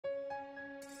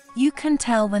You can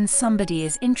tell when somebody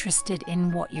is interested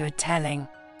in what you're telling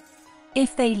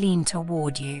if they lean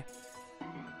toward you.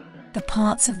 The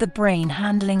parts of the brain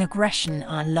handling aggression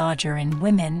are larger in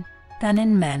women than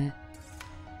in men.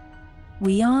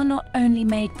 We are not only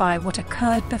made by what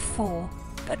occurred before,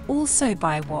 but also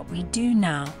by what we do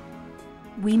now.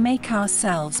 We make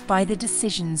ourselves by the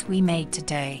decisions we made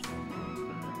today.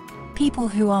 People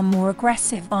who are more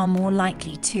aggressive are more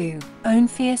likely to own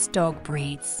fierce dog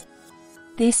breeds.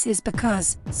 This is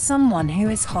because someone who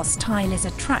is hostile is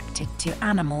attracted to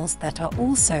animals that are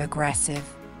also aggressive.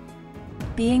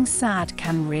 Being sad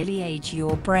can really age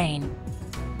your brain.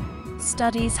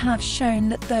 Studies have shown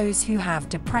that those who have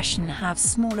depression have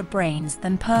smaller brains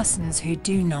than persons who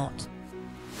do not.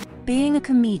 Being a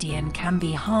comedian can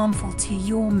be harmful to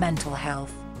your mental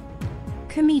health.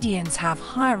 Comedians have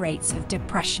higher rates of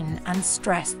depression and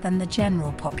stress than the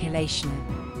general population.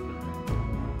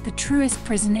 The truest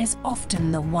prison is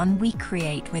often the one we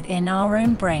create within our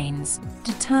own brains,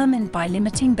 determined by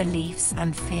limiting beliefs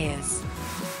and fears.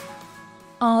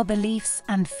 Our beliefs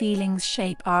and feelings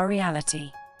shape our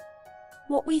reality.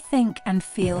 What we think and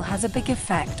feel has a big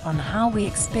effect on how we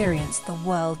experience the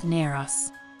world near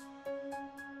us.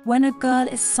 When a girl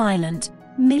is silent,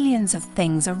 millions of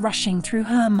things are rushing through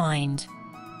her mind.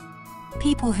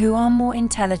 People who are more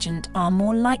intelligent are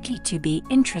more likely to be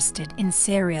interested in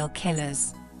serial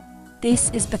killers.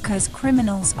 This is because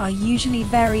criminals are usually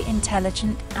very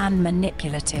intelligent and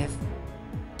manipulative.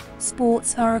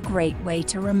 Sports are a great way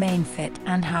to remain fit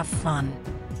and have fun.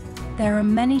 There are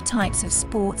many types of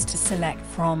sports to select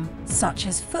from, such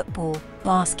as football,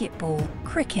 basketball,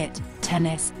 cricket,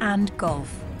 tennis, and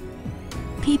golf.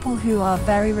 People who are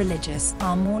very religious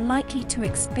are more likely to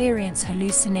experience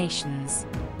hallucinations.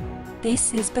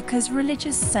 This is because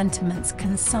religious sentiments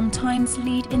can sometimes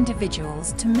lead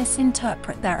individuals to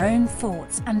misinterpret their own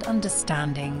thoughts and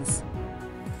understandings.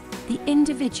 The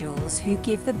individuals who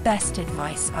give the best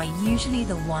advice are usually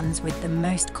the ones with the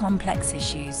most complex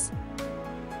issues.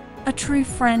 A true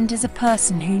friend is a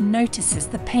person who notices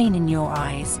the pain in your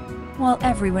eyes, while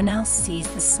everyone else sees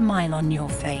the smile on your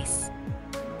face.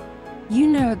 You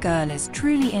know a girl is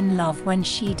truly in love when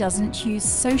she doesn't use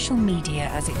social media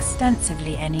as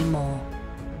extensively anymore.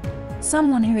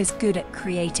 Someone who is good at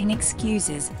creating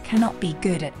excuses cannot be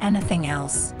good at anything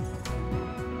else.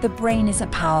 The brain is a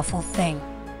powerful thing.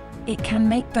 It can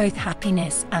make both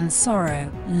happiness and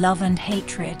sorrow, love and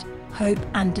hatred, hope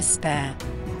and despair.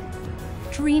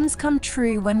 Dreams come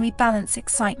true when we balance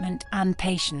excitement and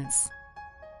patience.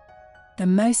 The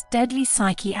most deadly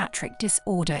psychiatric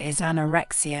disorder is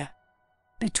anorexia.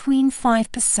 Between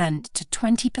 5% to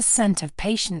 20% of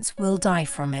patients will die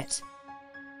from it.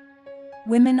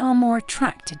 Women are more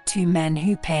attracted to men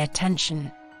who pay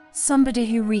attention, somebody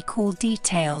who recalls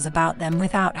details about them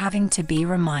without having to be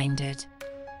reminded.